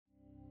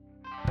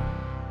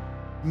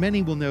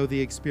Many will know the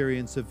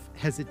experience of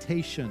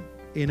hesitation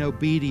in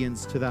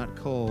obedience to that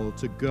call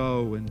to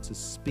go and to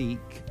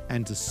speak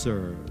and to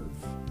serve.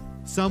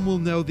 Some will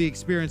know the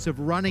experience of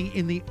running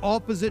in the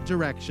opposite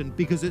direction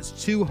because it's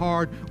too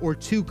hard or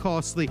too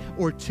costly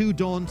or too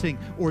daunting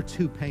or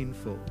too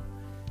painful.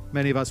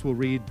 Many of us will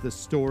read the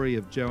story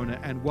of Jonah,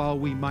 and while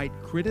we might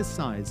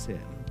criticize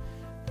him,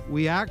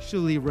 we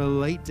actually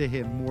relate to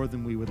him more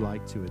than we would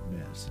like to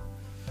admit.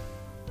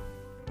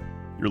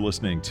 You're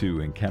listening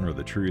to Encounter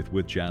the Truth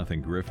with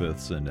Jonathan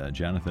Griffiths. And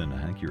Jonathan,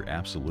 I think you're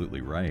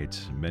absolutely right.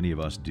 Many of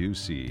us do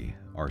see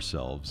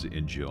ourselves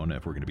in Jonah,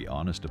 if we're going to be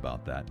honest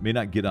about that. May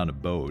not get on a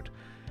boat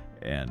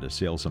and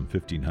sail some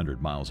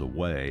 1,500 miles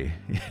away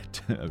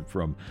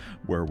from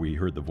where we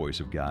heard the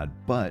voice of God,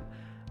 but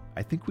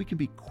I think we can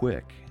be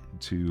quick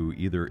to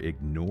either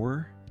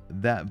ignore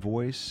that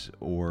voice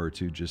or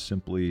to just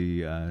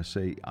simply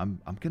say, I'm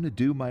going to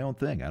do my own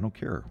thing. I don't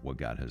care what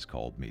God has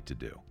called me to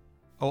do.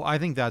 Oh, I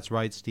think that's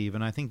right, Steve.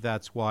 And I think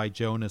that's why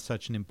Jonah is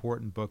such an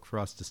important book for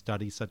us to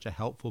study, such a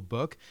helpful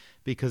book,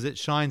 because it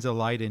shines a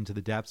light into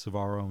the depths of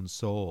our own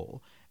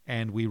soul.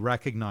 And we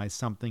recognize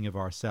something of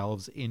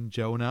ourselves in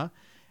Jonah.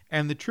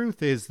 And the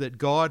truth is that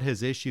God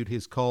has issued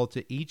his call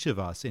to each of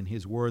us in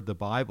his word, the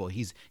Bible.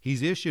 He's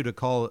issued a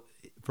call,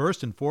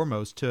 first and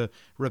foremost, to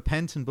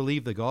repent and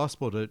believe the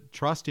gospel, to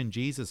trust in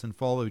Jesus and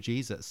follow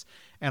Jesus.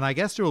 And I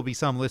guess there will be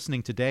some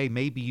listening today.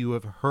 Maybe you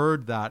have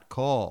heard that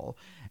call,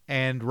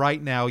 and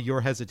right now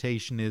your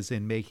hesitation is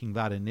in making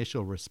that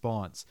initial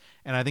response.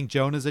 And I think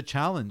Jonah is a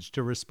challenge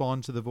to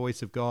respond to the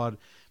voice of God.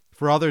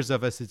 For others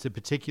of us, it's a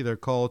particular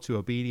call to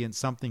obedience,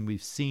 something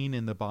we've seen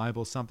in the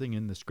Bible, something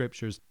in the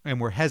scriptures,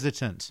 and we're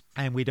hesitant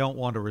and we don't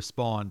want to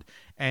respond.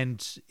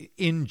 And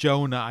in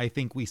Jonah, I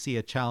think we see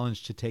a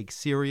challenge to take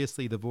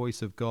seriously the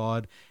voice of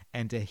God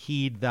and to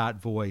heed that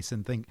voice.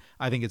 And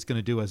I think it's going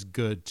to do us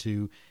good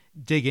to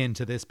dig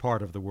into this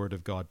part of the Word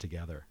of God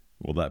together.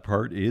 Well, that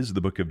part is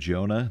the book of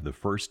Jonah, the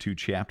first 2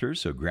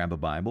 chapters. So grab a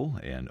Bible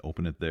and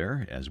open it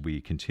there as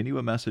we continue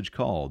a message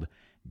called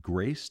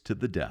Grace to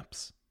the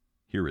Depths.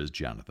 Here is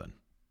Jonathan.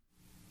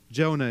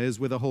 Jonah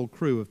is with a whole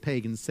crew of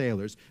pagan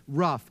sailors,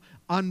 rough,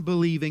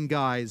 unbelieving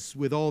guys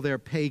with all their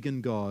pagan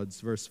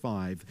gods, verse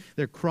 5.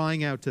 They're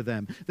crying out to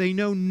them. They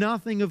know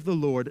nothing of the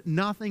Lord,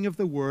 nothing of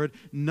the word,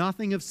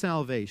 nothing of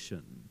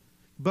salvation.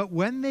 But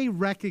when they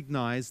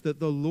recognize that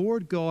the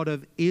Lord God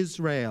of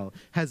Israel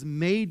has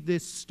made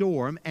this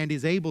storm and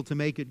is able to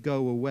make it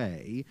go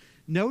away,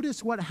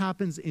 notice what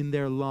happens in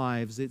their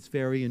lives. It's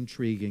very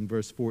intriguing.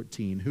 Verse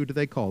 14, who do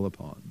they call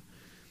upon?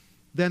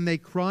 Then they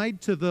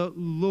cried to the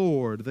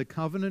Lord, the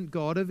covenant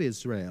God of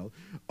Israel,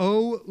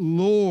 O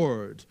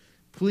Lord,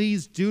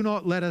 please do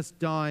not let us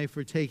die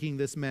for taking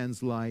this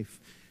man's life.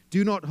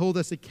 Do not hold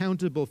us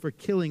accountable for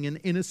killing an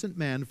innocent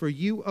man, for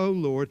you, O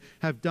Lord,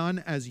 have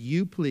done as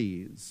you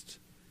pleased.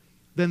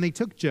 Then they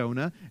took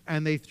Jonah,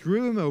 and they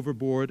threw him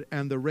overboard,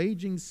 and the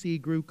raging sea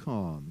grew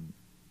calm.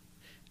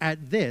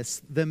 At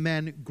this, the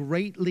men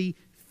greatly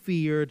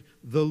feared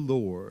the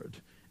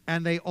Lord,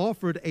 and they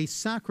offered a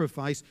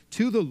sacrifice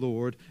to the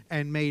Lord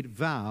and made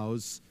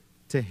vows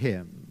to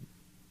him.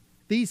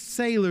 These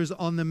sailors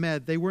on the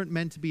Med, they weren't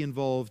meant to be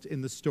involved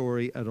in the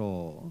story at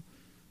all.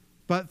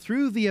 But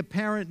through the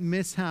apparent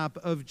mishap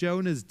of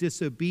Jonah's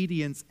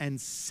disobedience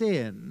and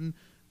sin,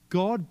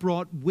 God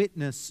brought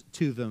witness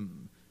to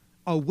them,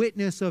 a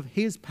witness of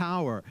his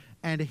power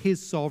and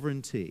his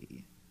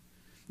sovereignty.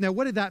 Now,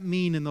 what did that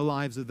mean in the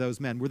lives of those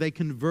men? Were they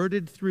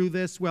converted through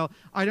this? Well,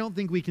 I don't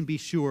think we can be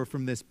sure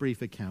from this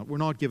brief account. We're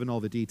not given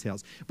all the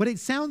details. But it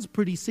sounds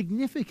pretty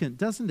significant,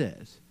 doesn't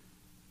it?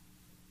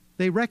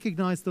 They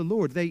recognize the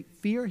Lord. They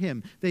fear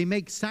him. They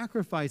make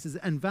sacrifices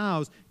and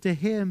vows to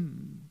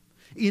him.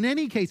 In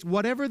any case,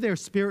 whatever their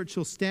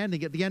spiritual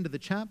standing at the end of the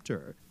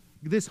chapter,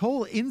 this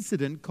whole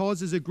incident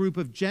causes a group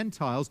of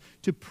Gentiles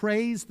to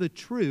praise the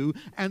true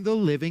and the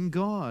living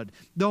God.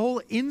 The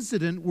whole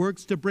incident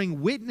works to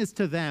bring witness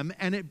to them,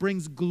 and it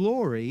brings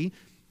glory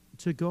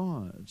to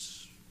God.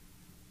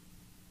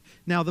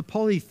 Now, the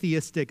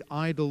polytheistic,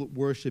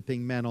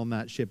 idol-worshipping men on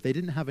that ship, they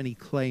didn't have any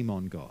claim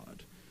on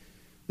God.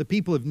 The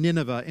people of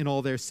Nineveh, in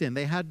all their sin,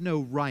 they had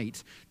no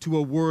right to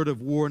a word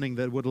of warning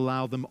that would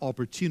allow them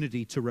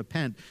opportunity to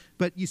repent.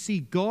 But you see,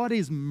 God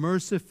is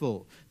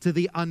merciful to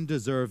the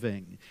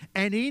undeserving.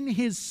 And in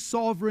his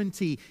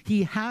sovereignty,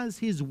 he has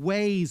his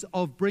ways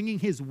of bringing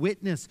his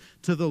witness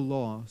to the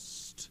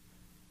lost.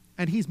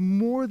 And he's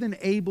more than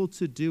able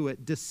to do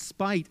it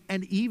despite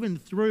and even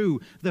through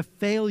the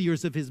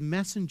failures of his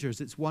messengers.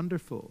 It's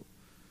wonderful.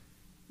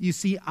 You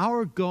see,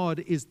 our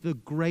God is the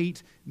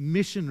great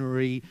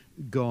missionary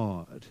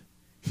God.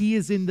 He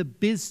is in the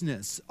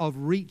business of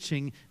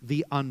reaching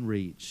the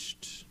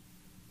unreached.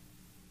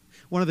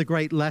 One of the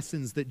great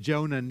lessons that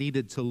Jonah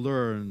needed to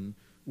learn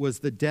was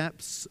the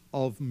depths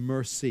of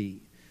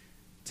mercy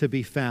to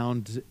be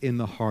found in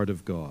the heart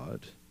of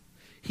God.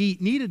 He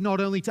needed not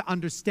only to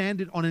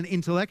understand it on an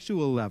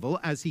intellectual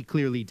level, as he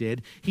clearly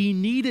did, he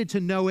needed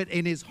to know it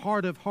in his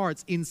heart of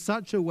hearts in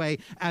such a way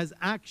as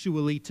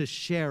actually to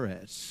share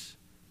it.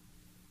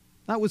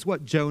 That was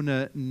what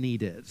Jonah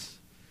needed.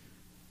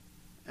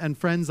 And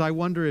friends, I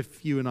wonder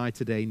if you and I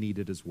today need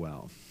it as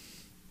well.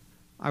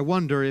 I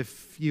wonder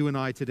if you and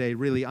I today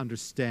really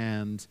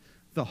understand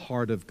the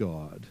heart of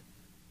God,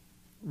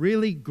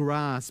 really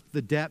grasp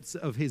the depths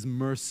of his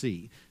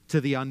mercy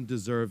to the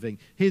undeserving,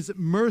 his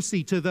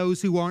mercy to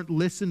those who aren't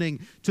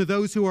listening, to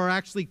those who are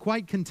actually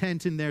quite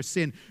content in their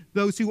sin,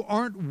 those who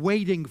aren't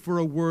waiting for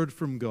a word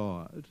from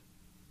God.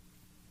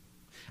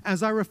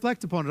 As I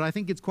reflect upon it, I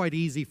think it's quite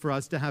easy for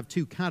us to have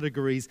two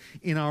categories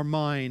in our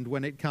mind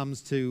when it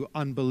comes to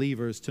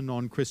unbelievers, to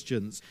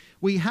non-Christians.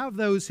 We have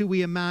those who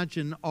we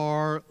imagine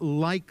are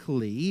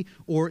likely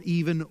or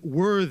even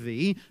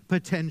worthy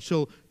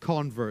potential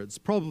converts.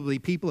 Probably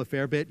people a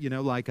fair bit,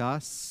 like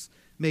us.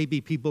 Maybe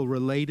people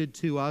related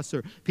to us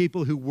or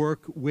people who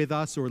work with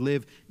us or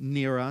live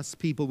near us.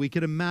 People we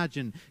could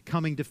imagine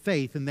coming to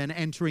faith and then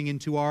entering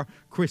into our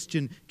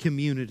Christian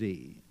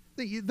community.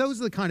 Those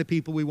are the kind of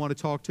people we want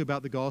to talk to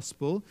about the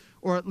gospel,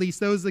 or at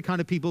least those are the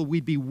kind of people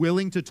we'd be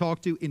willing to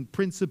talk to in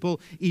principle,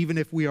 even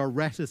if we are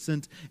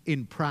reticent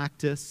in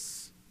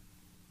practice.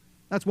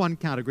 That's one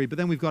category, but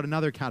then we've got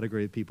another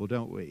category of people,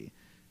 don't we?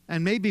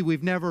 And maybe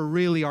we've never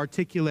really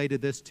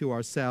articulated this to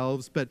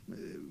ourselves, but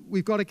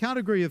we've got a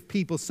category of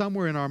people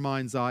somewhere in our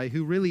mind's eye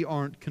who really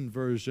aren't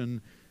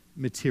conversion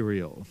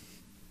material.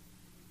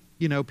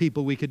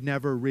 People we could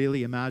never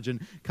really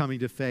imagine coming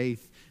to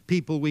faith.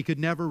 People we could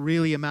never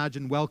really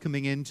imagine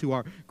welcoming into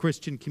our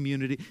Christian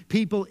community.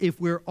 People,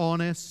 if we're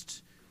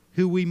honest,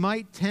 who we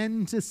might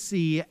tend to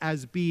see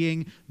as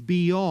being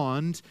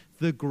beyond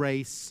the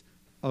grace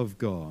of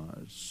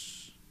God.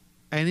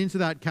 And into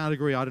that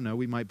category,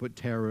 we might put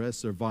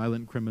terrorists or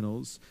violent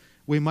criminals.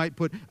 We might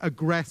put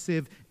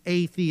aggressive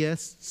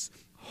atheists,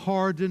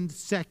 hardened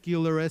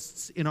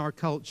secularists in our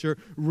culture,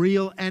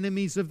 real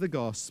enemies of the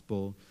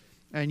gospel.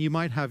 And you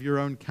might have your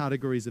own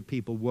categories of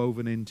people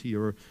woven into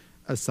your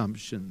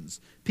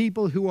assumptions.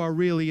 People who are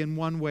really, in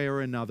one way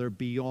or another,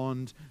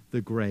 beyond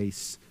the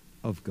grace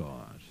of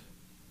God.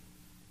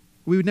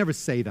 We would never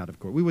say that, of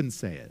course. We wouldn't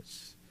say it.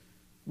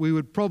 We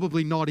would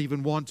probably not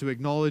even want to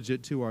acknowledge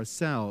it to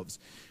ourselves.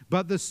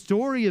 But the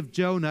story of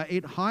Jonah,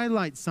 it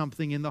highlights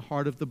something in the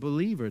heart of the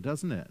believer,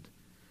 doesn't it?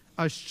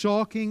 A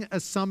shocking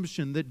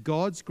assumption that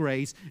God's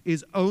grace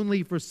is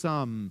only for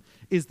some,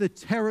 is the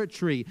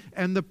territory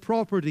and the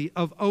property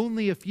of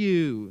only a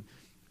few,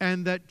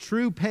 and that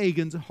true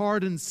pagans,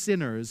 hardened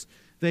sinners,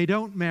 they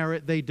don't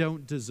merit, they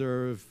don't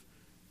deserve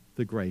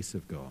the grace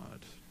of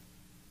God.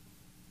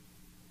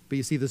 But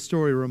you see, the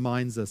story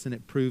reminds us, and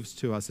it proves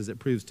to us, as it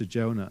proves to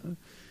Jonah,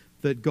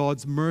 that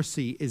God's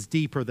mercy is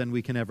deeper than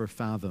we can ever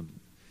fathom.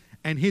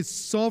 And his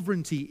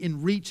sovereignty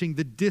in reaching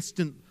the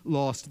distant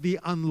lost, the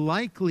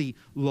unlikely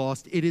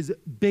lost, it is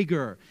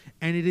bigger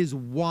and it is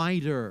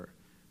wider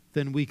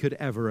than we could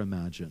ever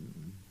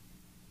imagine.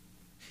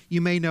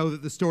 You may know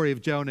that the story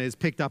of Jonah is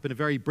picked up in a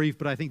very brief,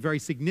 but I think very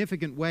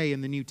significant way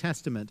in the New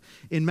Testament.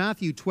 In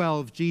Matthew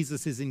 12,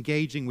 Jesus is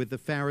engaging with the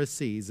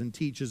Pharisees and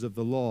teachers of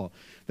the law.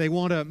 They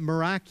want a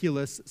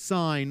miraculous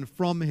sign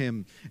from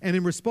him. And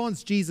in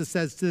response, Jesus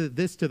says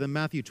this to them,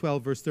 Matthew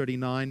 12, verse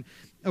 39,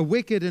 "A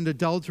wicked and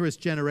adulterous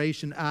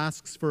generation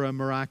asks for a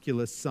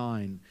miraculous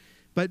sign,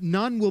 but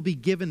none will be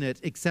given it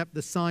except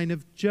the sign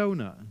of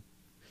Jonah.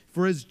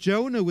 For as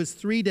Jonah was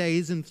 3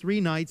 days and 3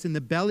 nights in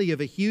the belly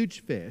of a huge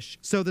fish,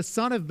 so the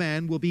Son of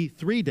Man will be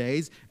 3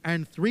 days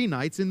and 3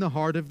 nights in the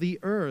heart of the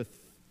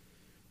earth.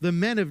 The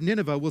men of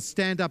Nineveh will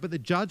stand up at the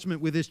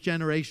judgment with this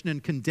generation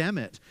and condemn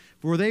it,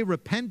 for they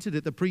repented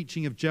at the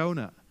preaching of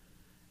Jonah.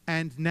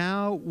 And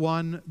now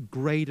one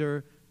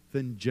greater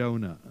than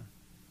Jonah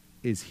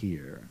is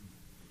here."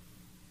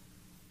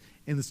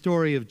 In the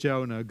story of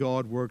Jonah,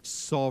 God worked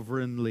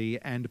sovereignly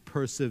and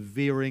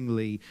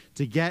perseveringly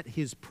to get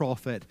his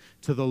prophet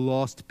to the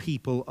lost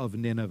people of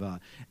Nineveh.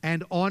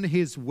 And on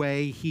his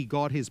way, he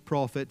got his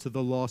prophet to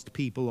the lost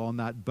people on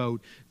that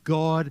boat.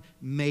 God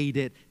made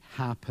it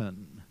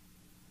happen.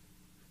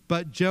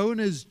 But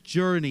Jonah's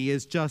journey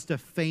is just a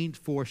faint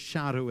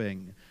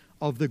foreshadowing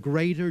of the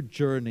greater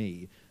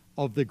journey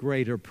of the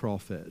greater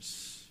prophet.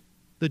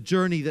 The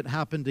journey that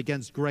happened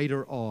against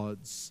greater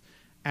odds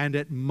and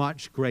at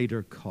much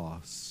greater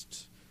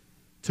cost.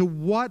 To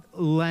what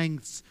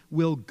lengths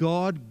will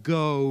God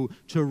go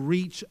to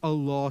reach a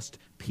lost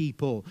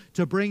people,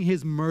 to bring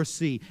his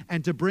mercy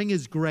and to bring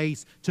his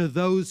grace to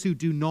those who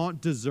do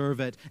not deserve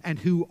it and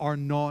who are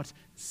not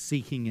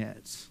seeking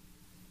it?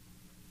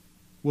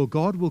 Well,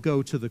 God will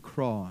go to the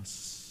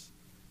cross.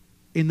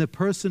 In the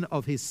person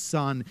of his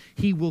Son,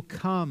 he will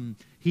come,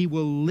 he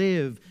will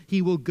live,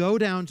 he will go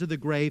down to the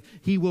grave,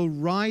 he will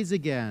rise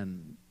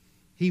again.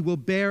 He will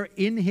bear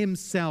in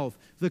himself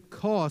the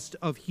cost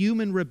of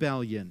human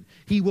rebellion.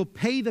 He will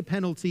pay the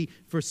penalty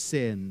for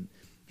sin.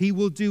 He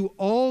will do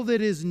all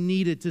that is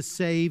needed to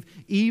save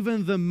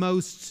even the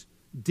most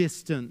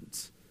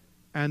distant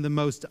and the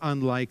most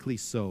unlikely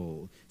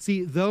soul.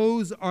 See,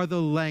 those are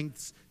the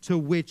lengths to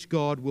which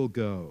God will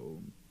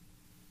go.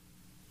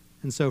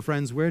 And so,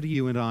 friends, where do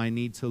you and I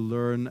need to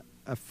learn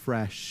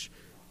afresh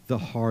the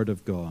heart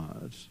of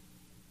God?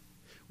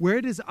 Where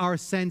does our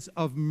sense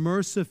of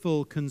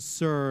merciful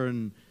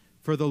concern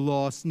for the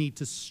lost need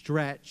to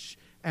stretch?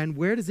 And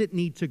where does it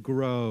need to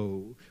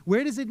grow?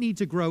 Where does it need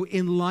to grow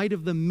in light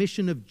of the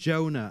mission of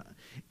Jonah,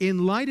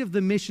 in light of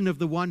the mission of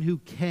the one who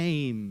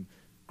came,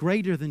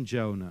 greater than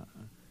Jonah,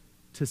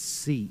 to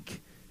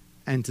seek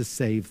and to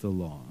save the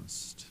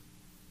lost?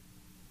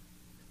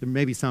 There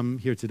may be some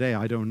here today,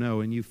 I don't know,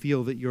 and you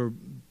feel that you're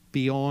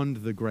beyond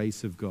the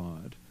grace of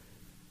God.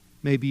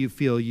 Maybe you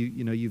feel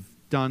you've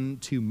done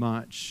too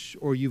much,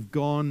 or you've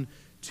gone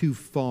too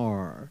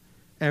far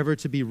ever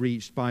to be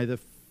reached by the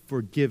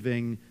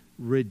forgiving,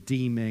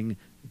 redeeming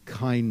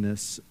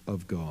kindness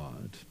of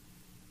God.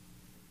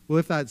 Well,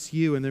 if that's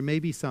you, and there may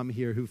be some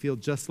here who feel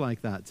just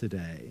like that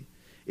today,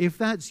 if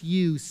that's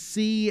you,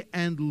 see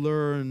and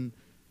learn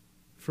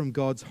from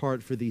God's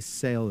heart for these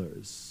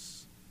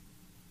sailors,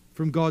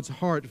 from God's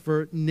heart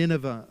for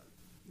Nineveh.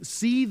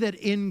 See that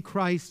in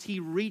Christ he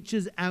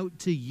reaches out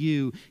to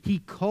you. He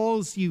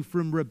calls you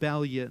from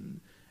rebellion,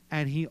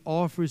 and he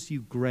offers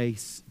you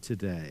grace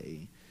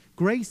today.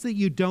 Grace that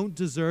you don't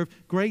deserve,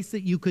 grace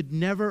that you could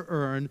never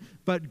earn,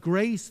 but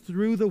grace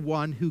through the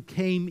one who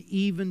came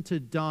even to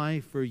die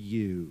for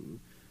you,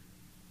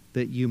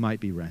 that you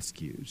might be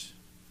rescued.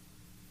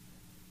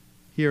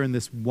 Here in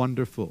this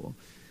wonderful,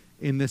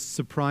 in this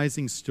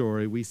surprising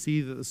story, we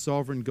see that the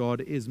sovereign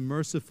God is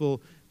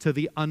merciful to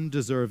the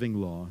undeserving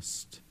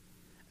lost.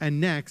 And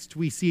next,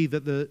 we see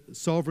that the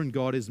sovereign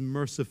God is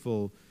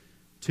merciful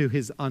to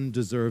his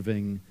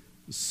undeserving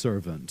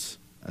servant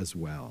as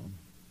well.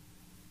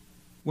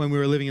 When we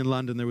were living in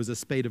London, there was a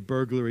spate of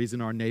burglaries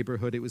in our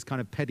neighborhood. It was kind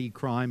of petty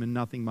crime and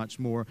nothing much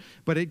more.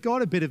 But it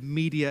got a bit of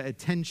media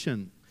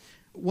attention.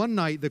 One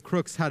night, the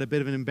crooks had a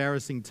bit of an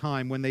embarrassing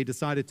time when they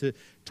decided to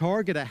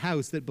target a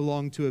house that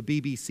belonged to a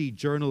BBC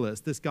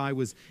journalist. This guy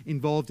was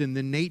involved in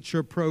the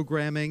nature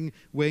programming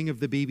wing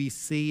of the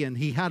BBC, and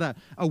he had a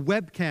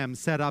webcam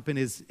set up in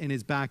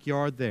his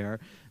backyard there,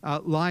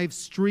 live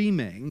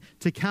streaming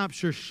to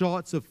capture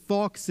shots of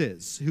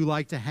foxes who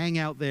like to hang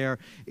out there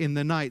in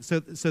the night. So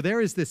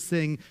there is this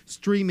thing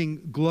streaming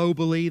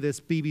globally.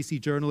 This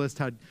BBC journalist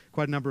had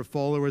quite a number of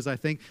followers, I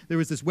think. There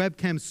was this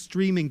webcam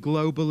streaming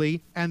globally,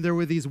 and there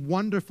were these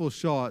wonderful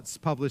shots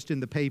published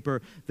in the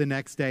paper the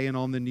next day and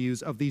on the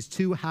news of these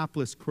two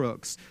hapless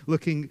crooks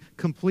looking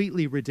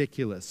completely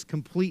ridiculous,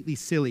 completely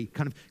silly,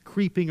 kind of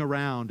creeping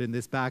around in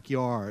this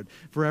backyard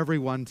for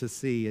everyone to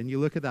see. And you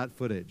look at that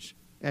footage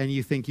and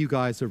you think, you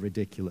guys are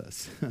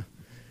ridiculous.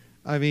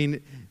 I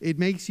mean, it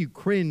makes you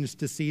cringe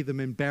to see them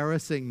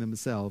embarrassing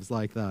themselves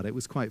like that. It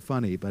was quite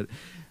funny, but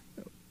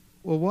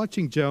well,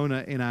 watching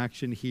Jonah in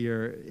action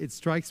here, it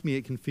strikes me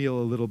it can feel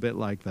a little bit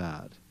like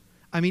that.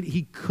 I mean,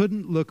 he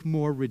couldn't look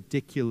more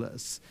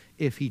ridiculous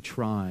if he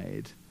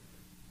tried.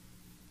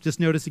 Just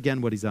notice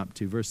again what he's up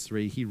to. Verse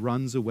 3, he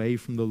runs away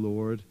from the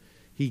Lord.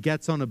 He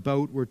gets on a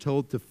boat. We're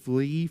told to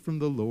flee from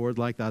the Lord,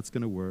 like that's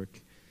going to work.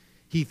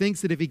 He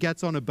thinks that if he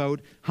gets on a boat,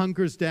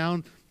 hunkers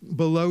down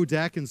below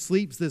deck and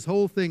sleeps this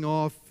whole thing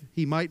off,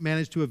 he might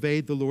manage to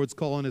evade the Lord's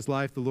call on his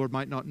life. The Lord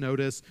might not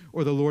notice,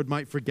 or the Lord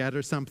might forget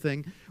or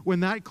something. When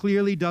that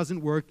clearly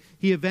doesn't work,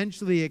 he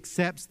eventually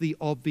accepts the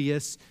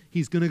obvious.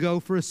 He's going to go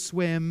for a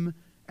swim,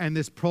 and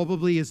this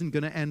probably isn't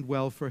going to end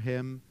well for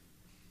him.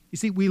 You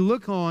see, we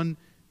look on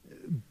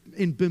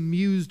in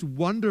bemused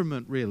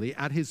wonderment, really,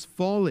 at his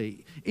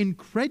folly,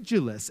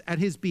 incredulous at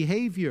his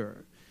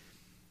behavior.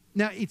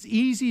 Now, it's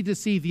easy to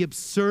see the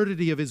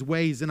absurdity of his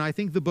ways, and I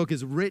think the book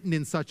is written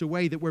in such a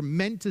way that we're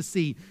meant to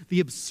see the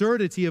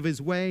absurdity of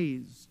his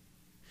ways.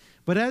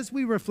 But as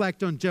we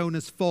reflect on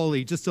Jonah's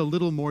folly just a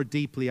little more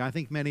deeply, I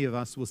think many of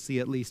us will see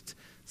at least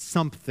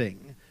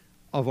something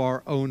of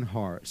our own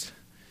heart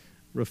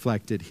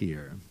reflected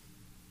here.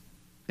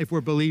 If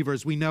we're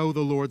believers, we know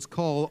the Lord's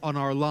call on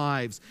our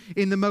lives.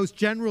 In the most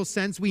general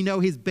sense, we know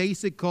his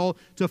basic call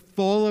to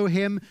follow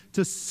him,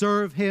 to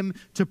serve him,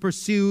 to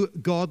pursue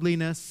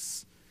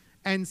godliness.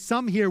 And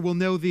some here will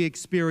know the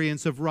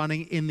experience of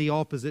running in the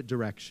opposite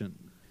direction,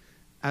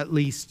 at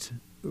least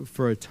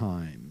for a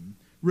time.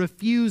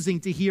 Refusing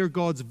to hear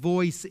God's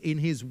voice in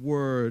his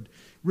word.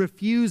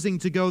 Refusing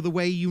to go the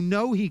way you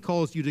know he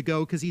calls you to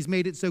go because he's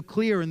made it so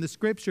clear in the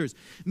scriptures.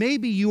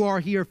 Maybe you are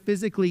here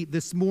physically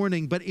this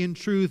morning, but in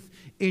truth,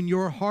 in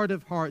your heart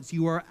of hearts,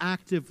 you are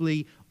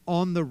actively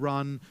on the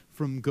run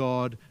from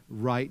God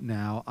right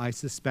now. I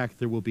suspect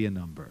there will be a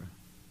number.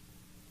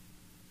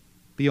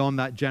 Beyond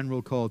that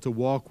general call to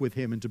walk with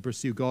him and to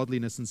pursue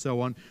godliness and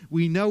so on,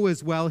 we know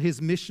as well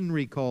his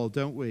missionary call,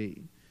 don't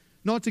we?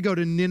 Not to go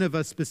to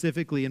Nineveh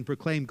specifically and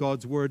proclaim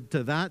God's word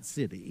to that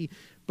city,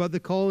 but the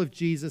call of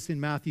Jesus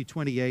in Matthew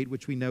 28,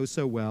 which we know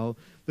so well,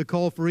 the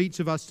call for each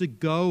of us to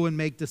go and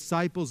make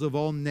disciples of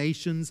all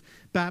nations,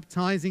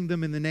 baptizing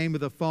them in the name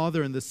of the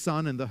Father and the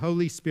Son and the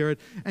Holy Spirit,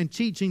 and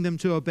teaching them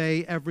to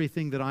obey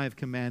everything that I have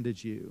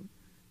commanded you.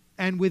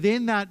 And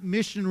within that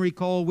missionary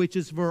call, which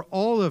is for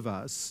all of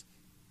us,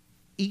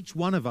 each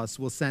one of us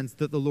will sense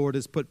that the Lord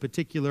has put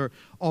particular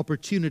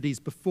opportunities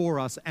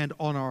before us and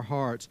on our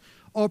heart.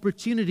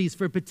 Opportunities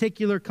for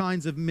particular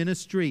kinds of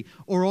ministry,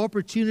 or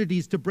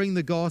opportunities to bring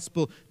the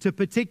gospel to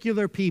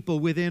particular people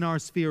within our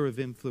sphere of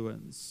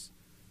influence.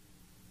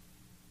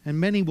 And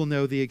many will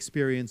know the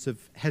experience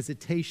of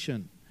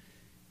hesitation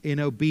in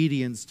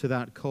obedience to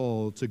that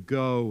call to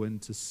go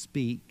and to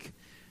speak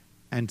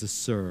and to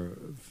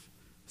serve.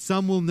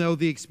 Some will know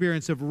the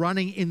experience of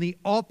running in the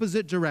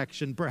opposite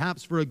direction,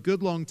 perhaps for a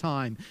good long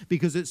time,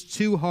 because it's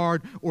too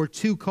hard or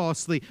too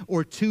costly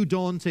or too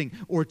daunting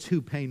or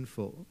too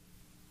painful.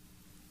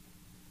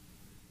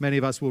 Many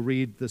of us will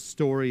read the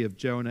story of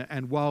Jonah,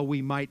 and while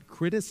we might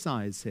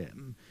criticize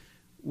him,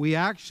 we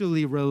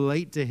actually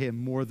relate to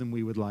him more than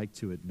we would like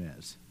to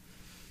admit.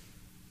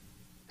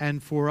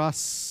 And for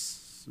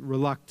us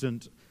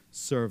reluctant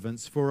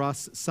servants, for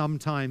us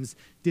sometimes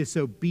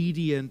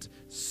disobedient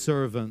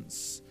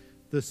servants,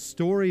 the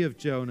story of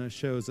Jonah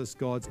shows us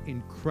God's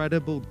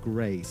incredible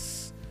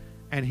grace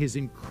and his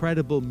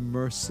incredible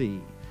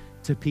mercy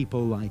to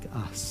people like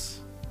us.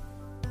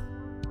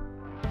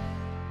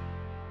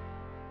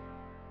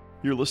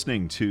 You're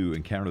listening to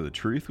Encounter the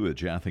Truth with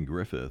Jonathan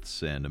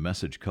Griffiths and a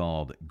message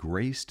called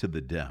Grace to the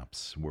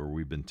Depths, where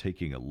we've been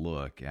taking a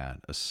look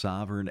at a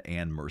sovereign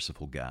and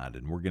merciful God.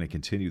 And we're going to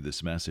continue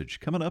this message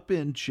coming up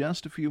in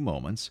just a few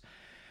moments.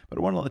 But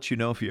I want to let you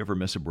know, if you ever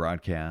miss a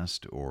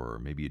broadcast, or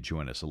maybe you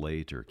join us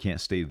late or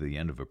can't stay to the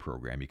end of a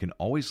program, you can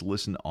always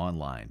listen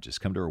online. Just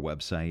come to our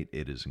website.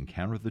 It is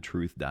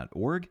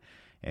encounterthetruth.org,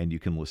 and you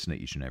can listen to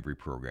each and every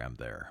program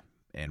there.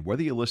 And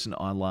whether you listen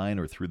online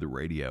or through the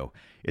radio,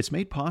 it's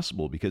made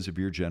possible because of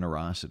your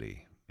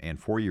generosity. And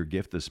for your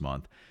gift this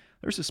month,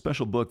 there's a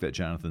special book that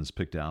Jonathan's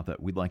picked out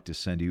that we'd like to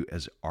send you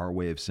as our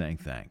way of saying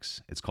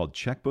thanks. It's called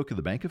Checkbook of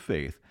the Bank of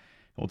Faith.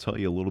 We'll tell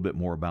you a little bit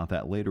more about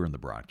that later in the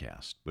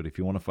broadcast. But if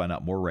you want to find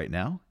out more right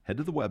now, head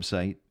to the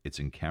website. It's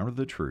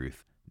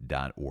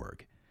encounterthetruth.org.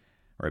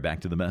 All right,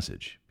 back to the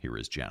message. Here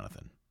is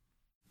Jonathan.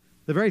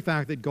 The very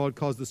fact that God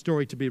caused the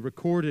story to be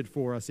recorded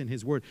for us in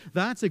his word,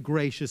 that's a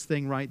gracious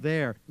thing right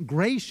there.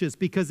 Gracious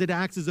because it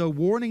acts as a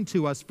warning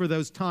to us for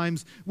those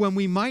times when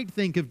we might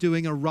think of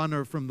doing a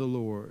runner from the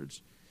Lord.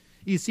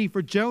 You see,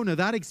 for Jonah,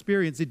 that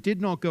experience, it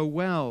did not go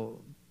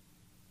well.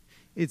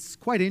 It's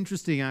quite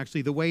interesting,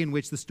 actually, the way in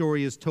which the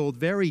story is told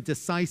very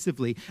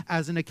decisively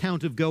as an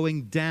account of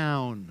going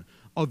down,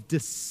 of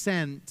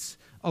descent,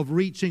 of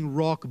reaching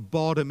rock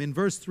bottom. In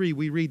verse 3,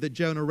 we read that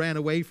Jonah ran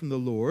away from the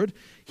Lord.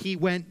 He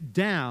went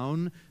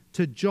down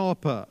to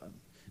Joppa.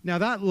 Now,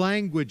 that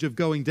language of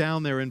going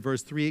down there in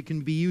verse 3, it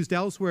can be used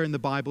elsewhere in the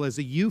Bible as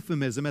a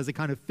euphemism, as a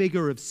kind of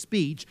figure of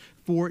speech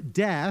for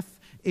death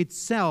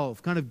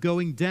itself, kind of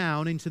going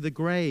down into the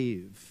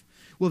grave.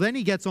 Well, then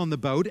he gets on the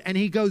boat and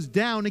he goes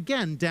down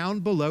again, down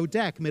below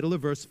deck, middle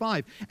of verse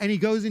 5. And he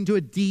goes into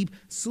a deep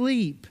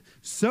sleep,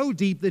 so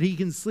deep that he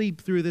can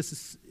sleep through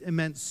this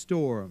immense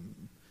storm.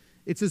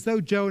 It's as though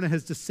Jonah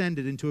has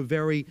descended into a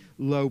very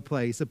low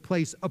place, a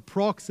place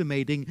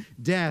approximating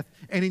death.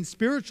 And in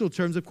spiritual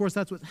terms, of course,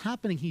 that's what's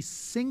happening. He's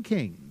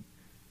sinking.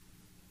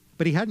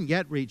 But he hadn't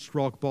yet reached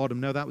rock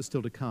bottom. No, that was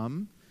still to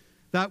come.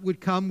 That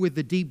would come with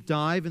the deep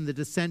dive and the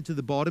descent to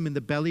the bottom in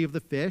the belly of the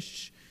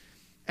fish.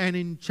 And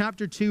in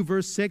chapter 2,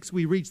 verse 6,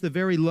 we reach the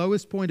very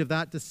lowest point of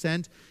that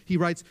descent. He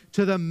writes,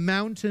 "To the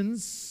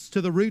mountains,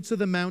 to the roots of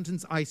the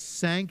mountains, I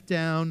sank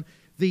down.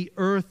 The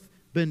earth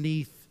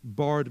beneath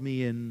barred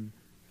me in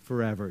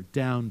forever."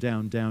 Down,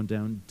 down, down,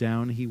 down,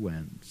 down he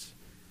went.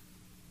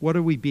 What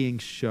are we being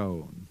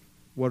shown?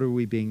 What are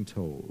we being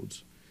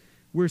told?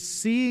 We're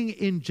seeing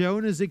in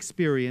Jonah's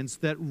experience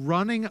that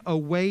running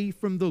away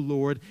from the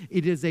Lord,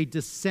 it is a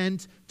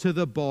descent to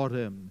the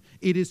bottom.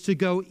 It is to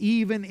go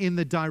even in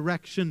the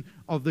direction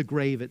of the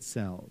grave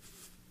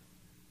itself.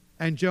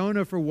 And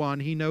Jonah, for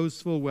one, he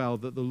knows full well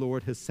that the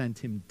Lord has sent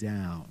him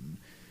down.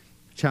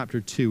 Chapter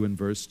 2 and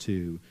verse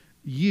 2,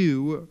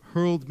 "You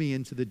hurled me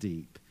into the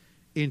deep,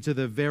 into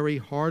the very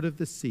heart of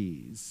the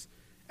seas,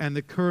 and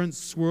the currents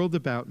swirled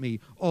about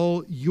me.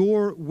 All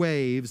your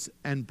waves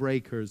and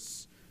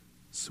breakers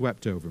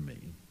swept over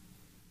me."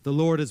 The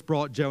Lord has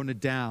brought Jonah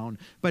down,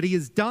 but he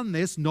has done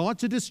this not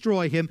to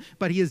destroy him,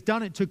 but he has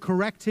done it to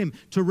correct him,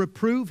 to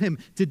reprove him,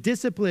 to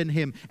discipline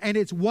him. And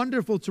it's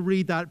wonderful to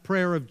read that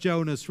prayer of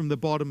Jonah's from the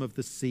bottom of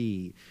the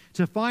sea,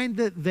 to find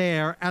that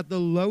there, at the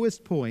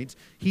lowest point,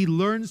 he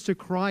learns to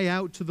cry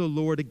out to the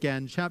Lord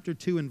again. Chapter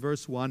 2 and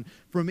verse 1,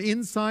 "From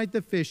inside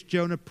the fish,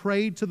 Jonah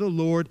prayed to the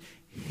Lord,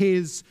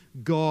 his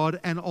God."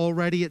 And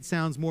already it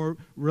sounds more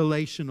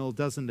relational,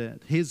 doesn't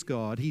it? His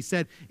God. He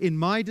said, "In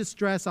my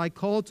distress I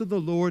called to the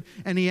Lord,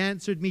 and he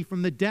answered me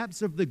from the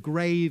depths of the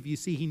grave." You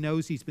see, he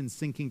knows he's been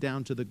sinking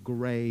down to the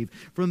grave.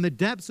 "From the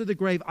depths of the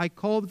grave I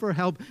called for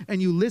help, and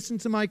you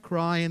listened to my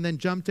cry." And then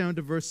jump down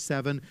to verse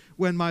 7.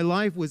 "When my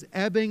life was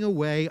ebbing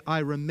away, I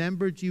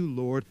remembered you,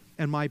 Lord,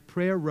 and my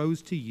prayer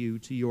rose to you,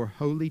 to your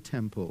holy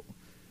temple.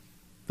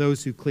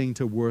 Those who cling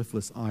to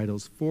worthless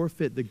idols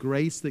forfeit the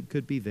grace that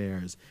could be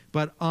theirs.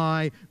 But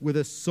I, with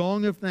a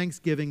song of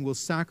thanksgiving, will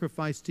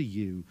sacrifice to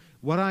you.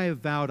 What I have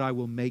vowed I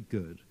will make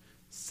good.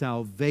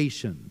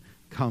 Salvation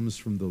comes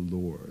from the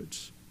Lord."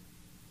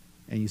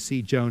 And you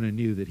see, Jonah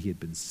knew that he had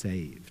been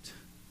saved.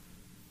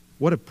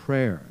 What a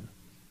prayer.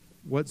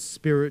 What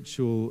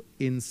spiritual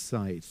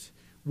insight.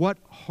 What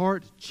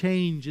heart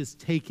change is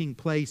taking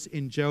place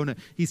in Jonah?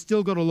 He's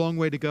still got a long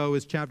way to go,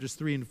 as chapters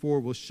 3 and 4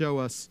 will show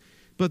us.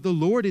 But the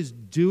Lord is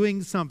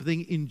doing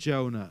something in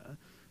Jonah.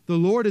 The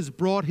Lord has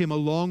brought him a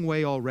long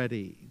way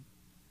already.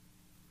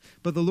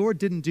 But the Lord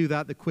didn't do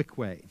that the quick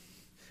way.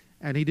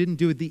 And he didn't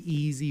do it the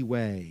easy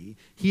way.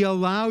 He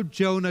allowed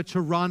Jonah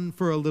to run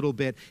for a little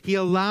bit. He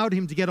allowed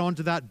him to get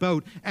onto that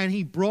boat. And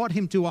he brought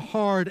him to a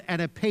hard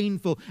and a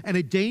painful and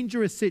a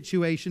dangerous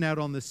situation out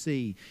on the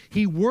sea.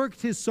 He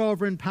worked his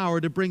sovereign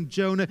power to bring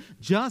Jonah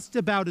just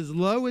about as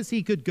low as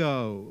he could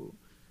go.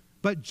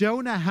 But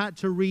Jonah had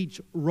to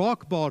reach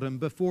rock bottom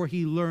before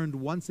he learned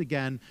once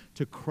again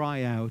to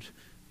cry out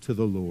to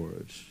the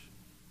Lord.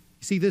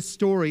 You see, this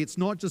story, it's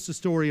not just a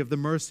story of the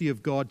mercy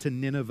of God to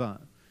Nineveh,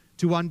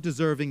 to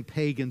undeserving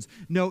pagans.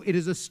 No, it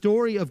is a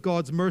story of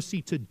God's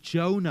mercy to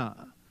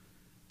Jonah,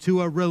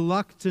 to a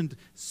reluctant,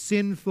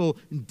 sinful,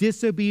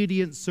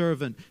 disobedient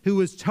servant who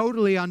was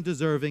totally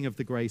undeserving of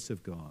the grace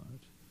of God.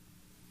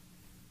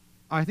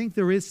 I think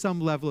there is some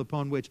level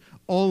upon which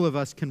all of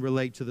us can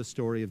relate to the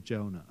story of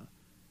Jonah.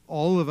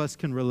 All of us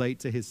can relate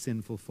to his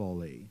sinful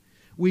folly.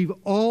 We've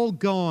all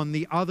gone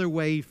the other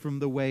way from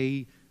the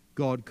way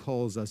God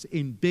calls us,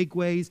 in big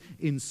ways,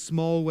 in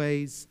small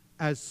ways.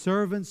 As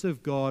servants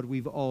of God,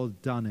 we've all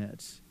done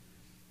it.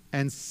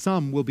 And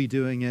some will be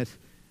doing it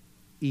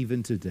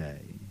even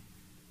today.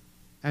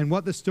 And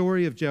what the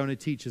story of Jonah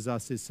teaches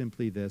us is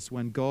simply this: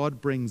 when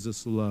God brings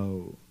us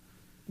low,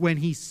 when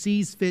he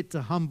sees fit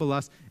to humble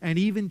us and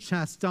even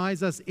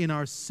chastise us in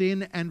our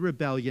sin and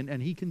rebellion,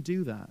 and he can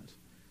do that.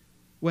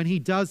 When he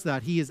does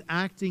that, he is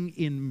acting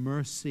in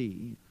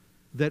mercy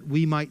that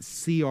we might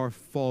see our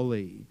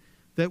folly,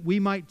 that we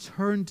might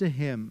turn to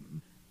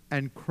him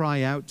and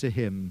cry out to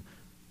him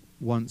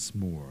once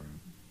more.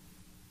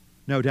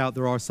 No doubt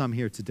there are some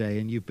here today,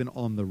 and you've been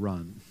on the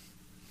run.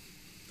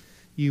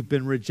 You've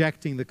been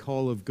rejecting the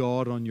call of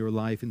God on your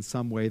life in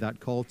some way, that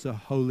call to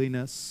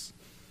holiness,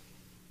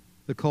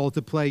 the call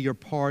to play your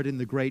part in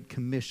the Great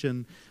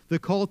Commission, the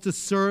call to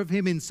serve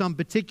him in some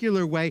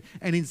particular way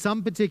and in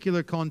some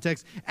particular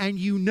context. And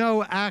you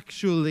know,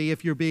 actually,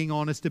 if you're being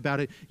honest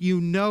about it,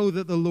 you know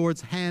that the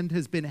Lord's hand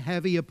has been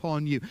heavy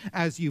upon you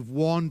as you've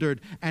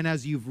wandered and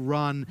as you've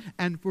run.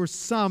 And for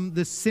some,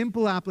 the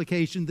simple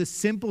application, the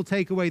simple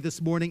takeaway this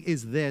morning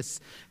is this: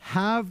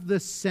 have the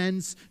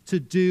sense to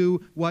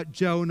do what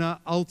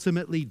Jonah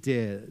ultimately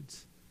did.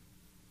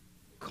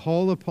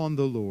 Call upon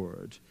the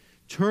Lord.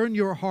 Turn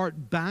your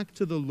heart back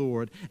to the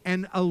Lord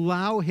and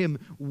allow him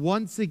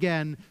once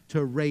again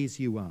to raise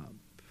you up.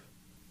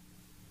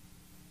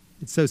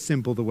 It's so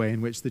simple the way in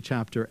which the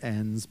chapter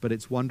ends, but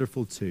it's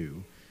wonderful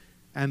too.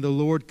 And the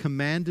Lord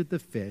commanded the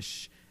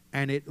fish,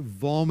 and it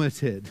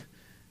vomited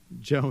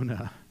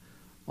Jonah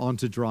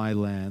onto dry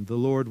land. The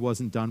Lord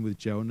wasn't done with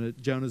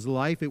Jonah's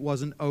life. It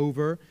wasn't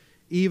over,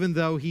 even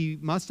though he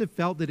must have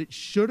felt that it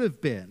should have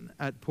been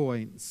at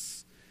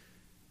points.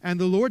 And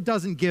the Lord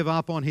doesn't give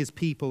up on his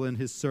people and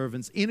his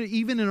servants.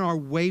 Even in our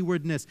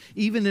waywardness,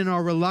 even in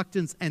our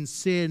reluctance and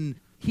sin,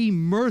 he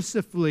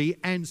mercifully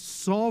and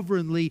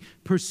sovereignly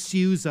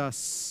pursues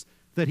us,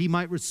 that he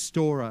might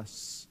restore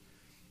us,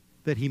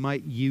 that he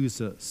might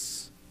use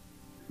us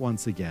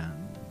once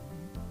again.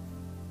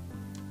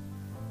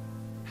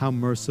 How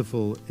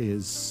merciful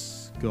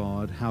is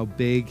God? How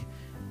big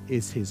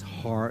is his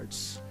heart?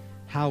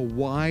 How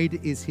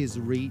wide is his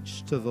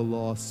reach to the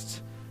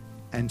lost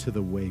and to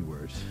the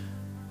wayward?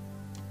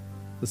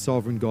 The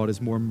sovereign God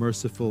is more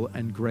merciful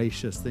and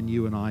gracious than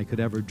you and I could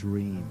ever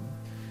dream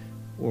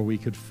or we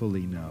could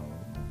fully know.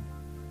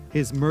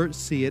 His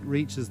mercy, it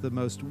reaches the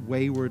most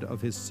wayward of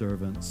his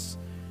servants,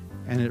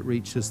 and it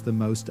reaches the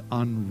most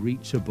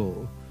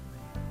unreachable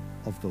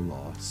of the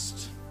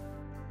lost.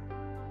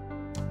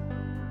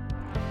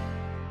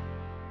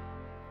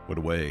 What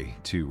a way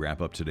to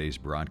wrap up today's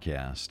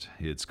broadcast.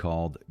 It's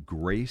called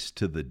Grace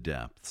to the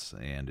Depths,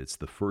 and it's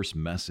the first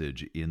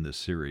message in the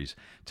series.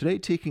 Today,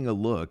 taking a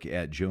look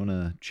at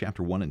Jonah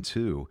chapter 1 and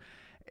 2,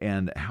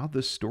 and how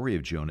this story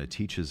of Jonah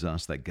teaches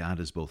us that God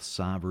is both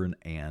sovereign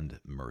and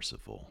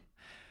merciful.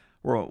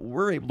 Well,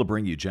 we're able to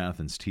bring you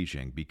Jonathan's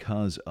teaching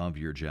because of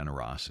your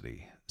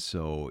generosity.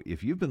 So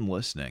if you've been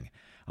listening,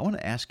 I want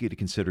to ask you to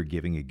consider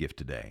giving a gift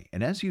today.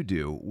 And as you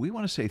do, we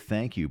want to say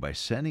thank you by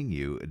sending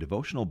you a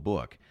devotional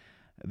book.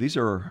 These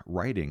are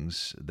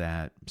writings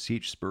that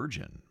C.H.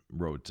 Spurgeon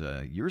wrote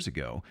years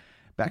ago.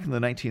 Back in the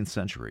 19th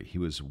century, he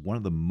was one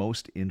of the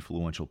most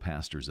influential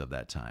pastors of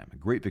that time, a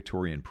great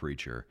Victorian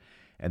preacher.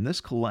 And this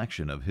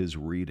collection of his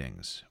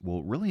readings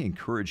will really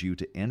encourage you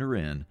to enter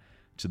in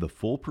to the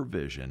full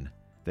provision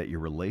that your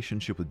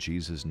relationship with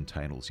Jesus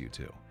entitles you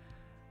to.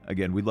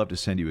 Again, we'd love to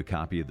send you a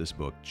copy of this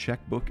book,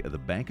 Checkbook of the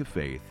Bank of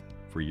Faith,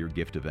 for your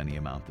gift of any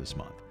amount this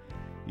month.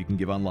 You can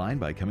give online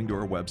by coming to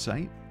our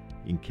website,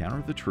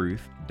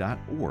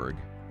 encounterthetruth.org,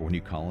 or when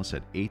you call us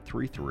at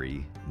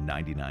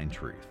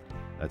 833-99-TRUTH.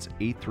 That's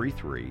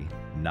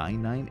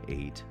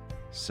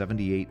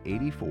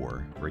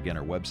 833-998-7884. Or again,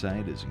 our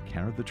website is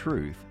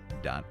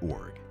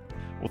encounterthetruth.org.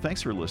 Well,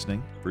 thanks for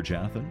listening. For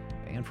Jonathan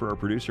and for our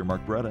producer,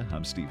 Mark Bretta,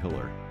 I'm Steve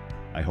Hiller.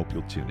 I hope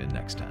you'll tune in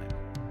next time.